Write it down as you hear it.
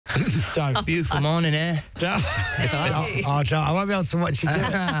Don't. Beautiful morning here. Don't. Oh, don't. I won't be able to watch you do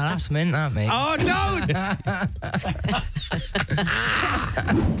it. That's mint, that, mate. Oh, don't!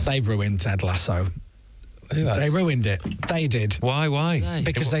 They ruined Ted Lasso. Who has? They ruined it. They did. Why?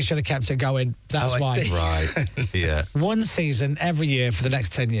 Because they should have kept it going. That's why. Right. Yeah. One season every year for the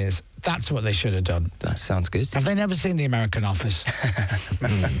next 10 years. That's what they should have done. That sounds good. Have they never seen The American Office?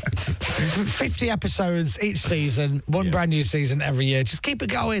 50 episodes each season, one brand new season every year. Just keep it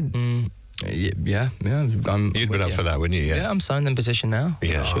going. Yeah. You'd be up for that, wouldn't you? Yeah, I'm signing the petition now.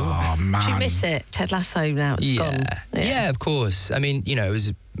 Yeah. Sure. Oh, man. Do you miss it? Ted Lasso now, it's gone. Yeah, of course. I mean, you know,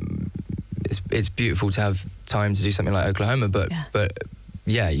 it's beautiful to have time to do something like Oklahoma, but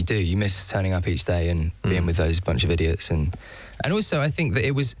yeah, you do. You miss turning up each day and being with those bunch of idiots, and also I think that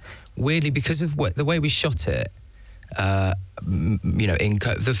it was weirdly because of the way we shot it. You know, in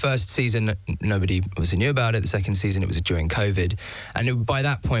the first season, nobody obviously knew about it. The second season, it was during COVID, and by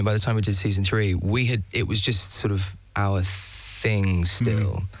that point, by the time we did season 3, it was just sort of our thing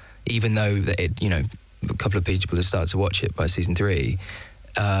still, even though you know, a couple of people had started to watch it by season 3.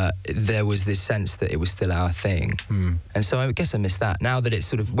 There was this sense that it was still our thing, and so I guess I miss that. Now that it's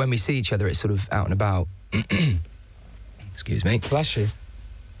sort of, when we see each other, it's sort of out and about. Excuse me. Bless you.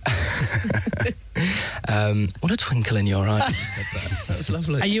 What a twinkle in your eye. That's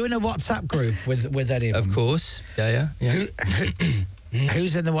lovely. Are you in a WhatsApp group with any of them? Of course. Yeah.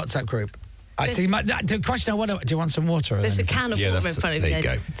 Who's in the WhatsApp group? I see. The question I want to... Do you want some water? There's a can of water in front of you. There you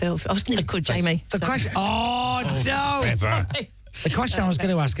go. Phil, I was nearly called Jamie. The question... Oh, no! Sorry. The question I was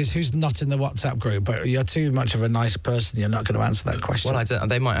going to ask is who's not in the WhatsApp group, but you're too much of a nice person. You're not going to answer that question. Well,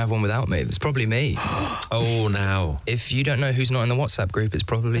 they might have one without me. It's probably me. Oh, now. If you don't know who's not in the WhatsApp group, it's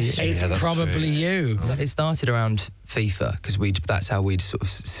probably you. It's probably you. It started around FIFA, because that's how we'd sort of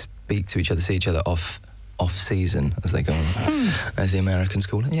speak to each other, see each other off season, as they go on, as the Americans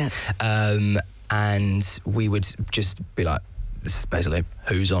call it. Yeah. And we would just be like, this is basically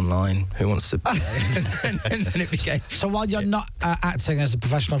who's online, who wants to play. and then it became... So while you're not acting as a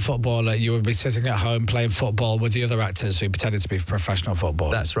professional footballer, you would be sitting at home playing football with the other actors who pretended to be professional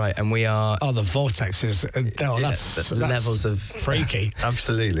footballers. That's right, and we are... Oh, the vortex is... that's levels of... freaky.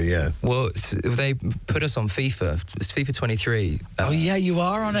 Absolutely, yeah. Well, they put us on FIFA. It's FIFA 23. Oh, yeah, you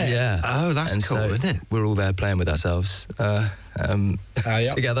are on it. Yeah. Oh, that's cool, so isn't it? We're all there playing with ourselves together.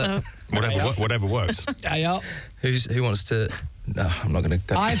 Whatever works. Who wants to... No, I'm not going to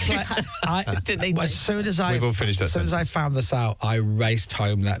go. As soon as I found this out, I raced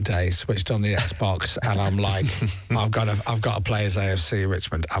home that day, switched on the Xbox, and I'm like, I've got to play as AFC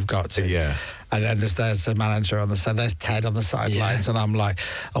Richmond. I've got to. Yeah. And then there's the manager on the side. There's Ted on the sidelines, and I'm like,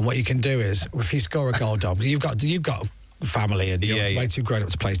 and what you can do is, if you score a goal, Dom, you've got family, and you're way too grown up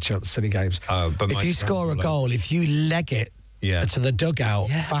to play silly games. But if you score a goal, if you leg it to the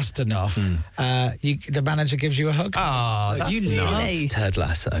dugout fast enough, the manager gives you a hug. Oh, that's you nice. love Ted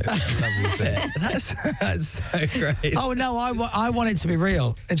Lasso. Lovely bit. That's so great. Oh no, I want it to be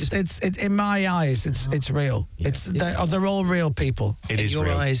real. It's in my eyes. It's real. Yeah. They're all real people. It is in your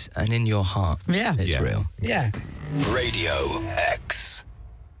real. eyes and in your heart. Yeah, it's real. Yeah. Radio X.